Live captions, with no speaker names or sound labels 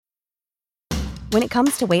When it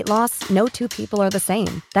comes to weight loss, no two people are the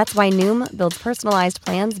same. That's why Noom builds personalized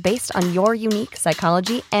plans based on your unique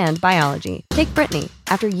psychology and biology. Take Brittany.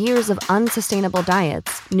 After years of unsustainable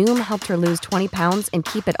diets, Noom helped her lose 20 pounds and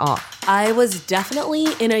keep it off. I was definitely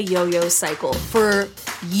in a yo-yo cycle for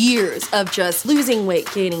years of just losing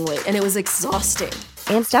weight, gaining weight, and it was exhausting.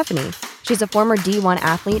 And Stephanie. She's a former D1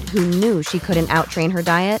 athlete who knew she couldn't outtrain her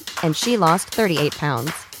diet, and she lost 38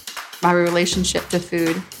 pounds. My relationship to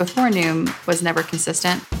food before Noom was never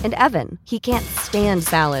consistent. And Evan, he can't stand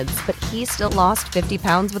salads, but he still lost 50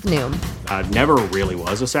 pounds with Noom. I never really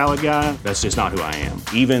was a salad guy. That's just not who I am.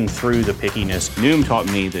 Even through the pickiness, Noom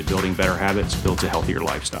taught me that building better habits builds a healthier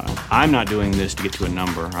lifestyle. I'm not doing this to get to a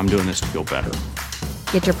number. I'm doing this to feel better.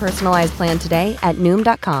 Get your personalized plan today at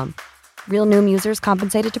Noom.com. Real Noom users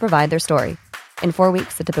compensated to provide their story. In 4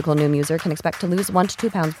 weeks, the typical Noom user can expect to lose 1 to 2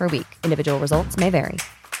 pounds per week. Individual results may vary.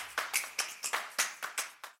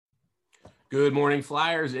 Good morning,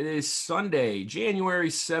 Flyers. It is Sunday, January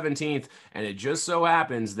 17th, and it just so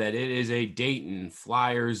happens that it is a Dayton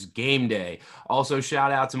Flyers game day. Also,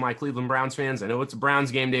 shout out to my Cleveland Browns fans. I know it's a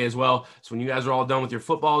Browns game day as well, so when you guys are all done with your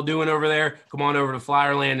football doing over there, come on over to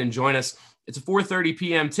Flyerland and join us. It's a 4:30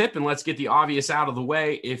 p.m. tip, and let's get the obvious out of the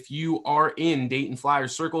way. If you are in Dayton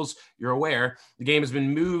Flyers circles, you're aware the game has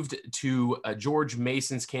been moved to George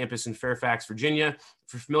Mason's campus in Fairfax, Virginia.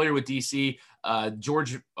 If you're familiar with D.C.,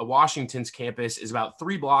 George Washington's campus is about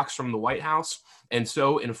 3 blocks from the White House. And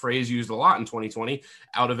so, in a phrase used a lot in 2020,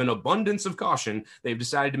 out of an abundance of caution, they've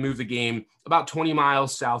decided to move the game about 20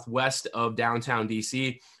 miles southwest of downtown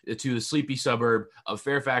D.C. to the sleepy suburb of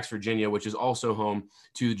Fairfax, Virginia, which is also home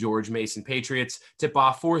to the George Mason Patriots.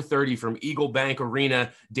 Tip-off 4:30 from Eagle Bank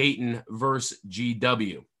Arena, Dayton versus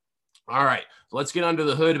GW. All right, so let's get under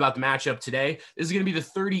the hood about the matchup today. This is going to be the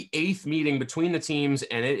 38th meeting between the teams,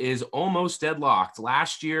 and it is almost deadlocked.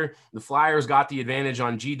 Last year, the Flyers got the advantage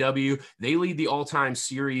on GW. They lead the all-time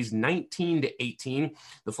series 19-18.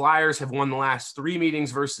 The Flyers have won the last 3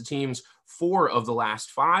 meetings versus the teams, 4 of the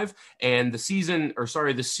last 5, and the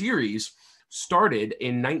series started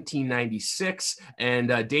in 1996, and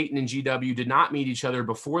Dayton and GW did not meet each other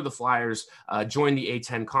before the Flyers joined the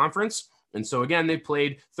A10 conference. And so, again, they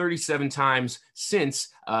played 37 times since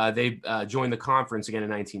they joined the conference again in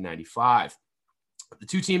 1995. The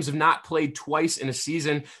two teams have not played twice in a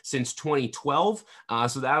season since 2012,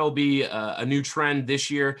 so that'll be a new trend this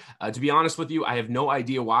year. To be honest with you, I have no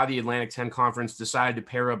idea why the Atlantic 10 Conference decided to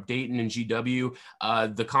pair up Dayton and GW.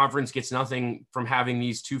 The conference gets nothing from having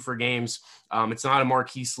these 2 games. It's not a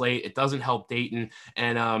marquee slate. It doesn't help Dayton,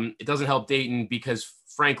 and it doesn't help Dayton because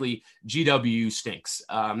frankly, GW stinks.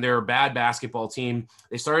 They're a bad basketball team.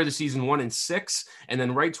 They started the season 1-6, and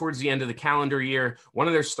then right towards the end of the calendar year, one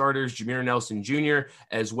of their starters, Jameer Nelson Jr.,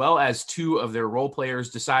 as well as 2 of their role players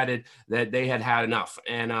decided that they had enough.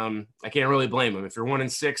 And I can't really blame them. If you're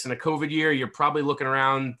 1-6 in a COVID year, you're probably looking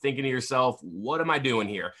around thinking to yourself, what am I doing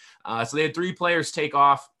here? So they had 3 players take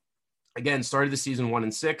off. Again, started the season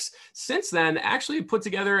 1-6. Since then, actually put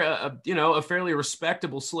together a fairly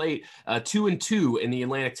respectable slate, 2-2 in the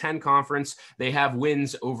Atlantic 10 Conference. They have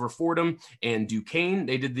wins over Fordham and Duquesne.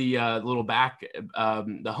 They did the little back,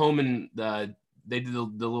 the home and they did the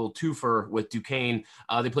little twofer with Duquesne.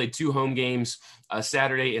 They played 2 home games,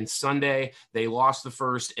 Saturday and Sunday. They lost the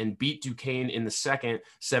first and beat Duquesne in the second,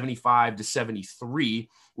 75-73.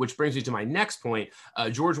 Which brings me to my next point.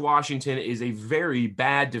 George Washington is a very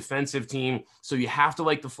bad defensive team, so you have to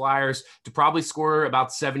like the Flyers to probably score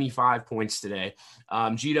about 75 points today.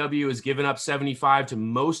 GW has given up 75 to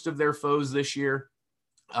most of their foes this year.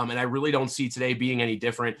 And I really don't see today being any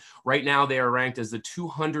different. Right now, they are ranked as the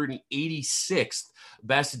 286th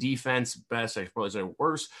best defense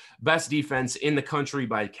in the country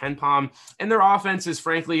by KenPom. And their offense is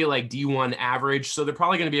frankly like D1 average. So they're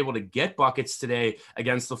probably going to be able to get buckets today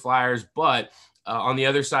against the Flyers. But on the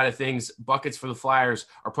other side of things, buckets for the Flyers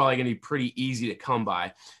are probably going to be pretty easy to come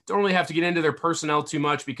by. Don't really have to get into their personnel too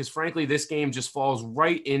much because, frankly, this game just falls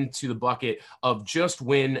right into the bucket of just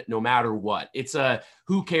win no matter what. It's a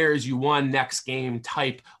who cares, you won next game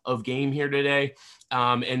type of game here today.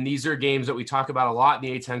 And these are games that we talk about a lot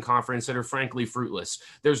in the A10 Conference that are frankly fruitless.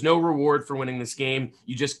 There's no reward for winning this game.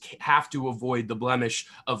 You just have to avoid the blemish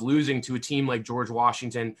of losing to a team like George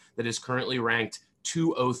Washington that is currently ranked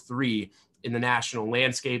 203 in the national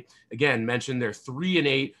landscape. Again, mentioned they're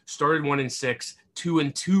 3-8, started 1-6,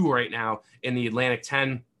 2-2 right now in the Atlantic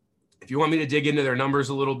 10. If you want me to dig into their numbers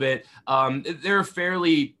a little bit, they're a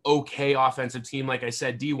fairly okay offensive team. Like I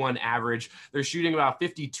said, D1 average. They're shooting about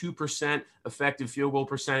 52% effective field goal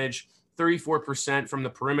percentage, 34% from the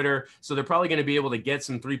perimeter. So they're probably going to be able to get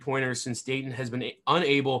some three-pointers since Dayton has been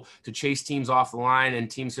unable to chase teams off the line, and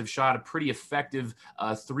teams have shot a pretty effective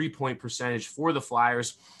three-point percentage for the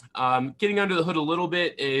Flyers. Getting under the hood a little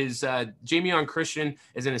bit is Jamion Christian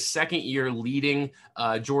is in his second year leading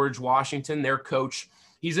George Washington, their coach.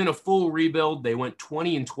 He's in a full rebuild. They went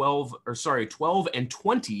 12 and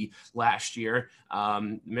 20 last year.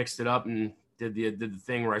 Mixed it up and did the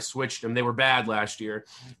thing where I switched them. They were bad last year.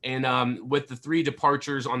 And with the 3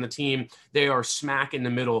 departures on the team, they are smack in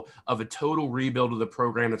the middle of a total rebuild of the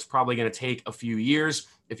program that's probably going to take a few years.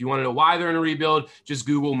 If you want to know why they're in a rebuild, just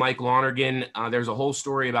Google Mike Lonergan. There's a whole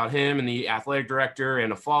story about him and the athletic director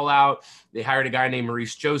and a fallout. They hired a guy named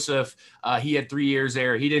Maurice Joseph. He had 3 years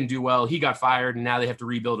there. He didn't do well. He got fired, and now they have to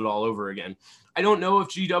rebuild it all over again. I don't know if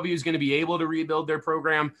GW is going to be able to rebuild their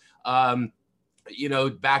program.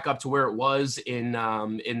 Back up to where it was in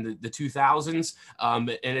the 2000s. And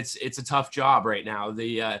it's a tough job right now.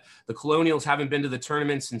 The Colonials haven't been to the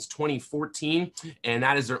tournament since 2014, and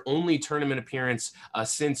that is their only tournament appearance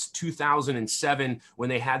since 2007, when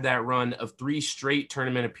they had that run of 3 straight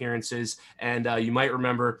tournament appearances. And you might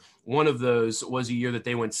remember one of those was a year that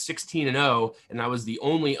they went 16-0, and that was the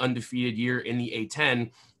only undefeated year in the A10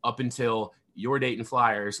 up until your Dayton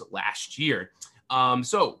Flyers last year.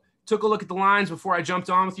 Took a look at the lines before I jumped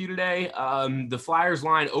on with you today. The Flyers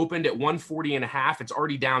line opened at 140.5. It's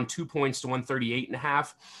already down 2 points to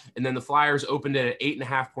 138.5. And then the Flyers opened at an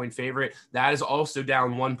 8.5 point favorite. That is also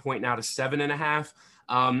down 1 point now to 7.5.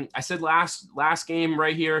 I said last game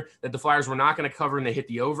right here that the Flyers were not going to cover, and they hit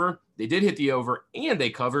the over. They did hit the over, and they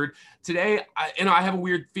covered. Today, I have a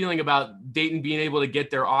weird feeling about Dayton being able to get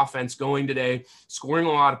their offense going today, scoring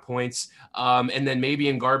a lot of points, and then maybe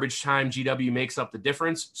in garbage time, GW makes up the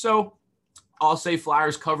difference. So I'll say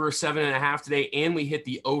Flyers cover 7.5 today, and we hit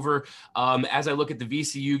the over. As I look at the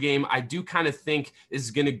VCU game, I do kind of think this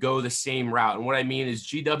is going to go the same route. And what I mean is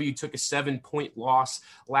GW took a 7-point loss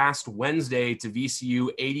last Wednesday to VCU,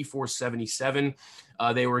 84-77.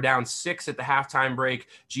 They were down 6 at the halftime break.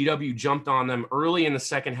 GW jumped on them early in the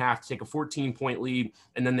second half to take a 14-point lead,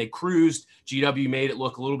 and then they cruised. GW made it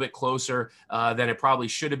look a little bit closer than it probably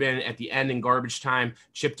should have been at the end in garbage time,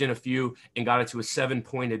 chipped in a few, and got it to a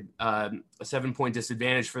 7-point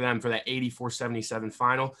disadvantage for them for that 84-77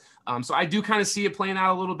 final. So I do kind of see it playing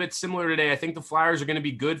out a little bit similar today. I think the Flyers are going to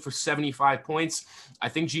be good for 75 points. I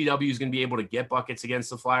think GW is going to be able to get buckets against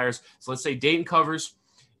the Flyers. So let's say Dayton covers,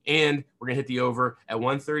 and we're going to hit the over at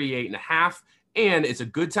 138.5. And it's a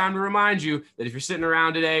good time to remind you that if you're sitting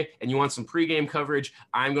around today and you want some pregame coverage,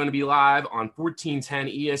 I'm going to be live on 1410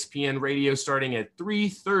 ESPN radio starting at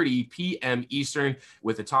 3:30 p.m. Eastern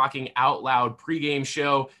with the Talking Out Loud pregame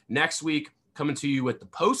show next week. Coming to you with the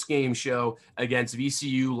post-game show against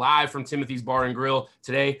VCU live from Timothy's Bar and Grill.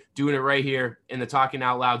 Today, doing it right here in the Talking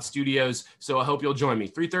Out Loud studios. So I hope you'll join me.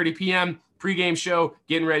 3:30 p.m. pregame show,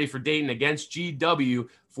 getting ready for Dayton against GW.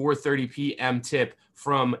 4:30 p.m. tip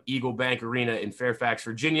from Eagle Bank Arena in Fairfax,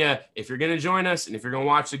 Virginia. If you're going to join us and if you're going to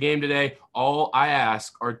watch the game today, all I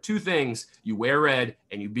ask are 2 things. You wear red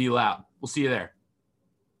and you be loud. We'll see you there.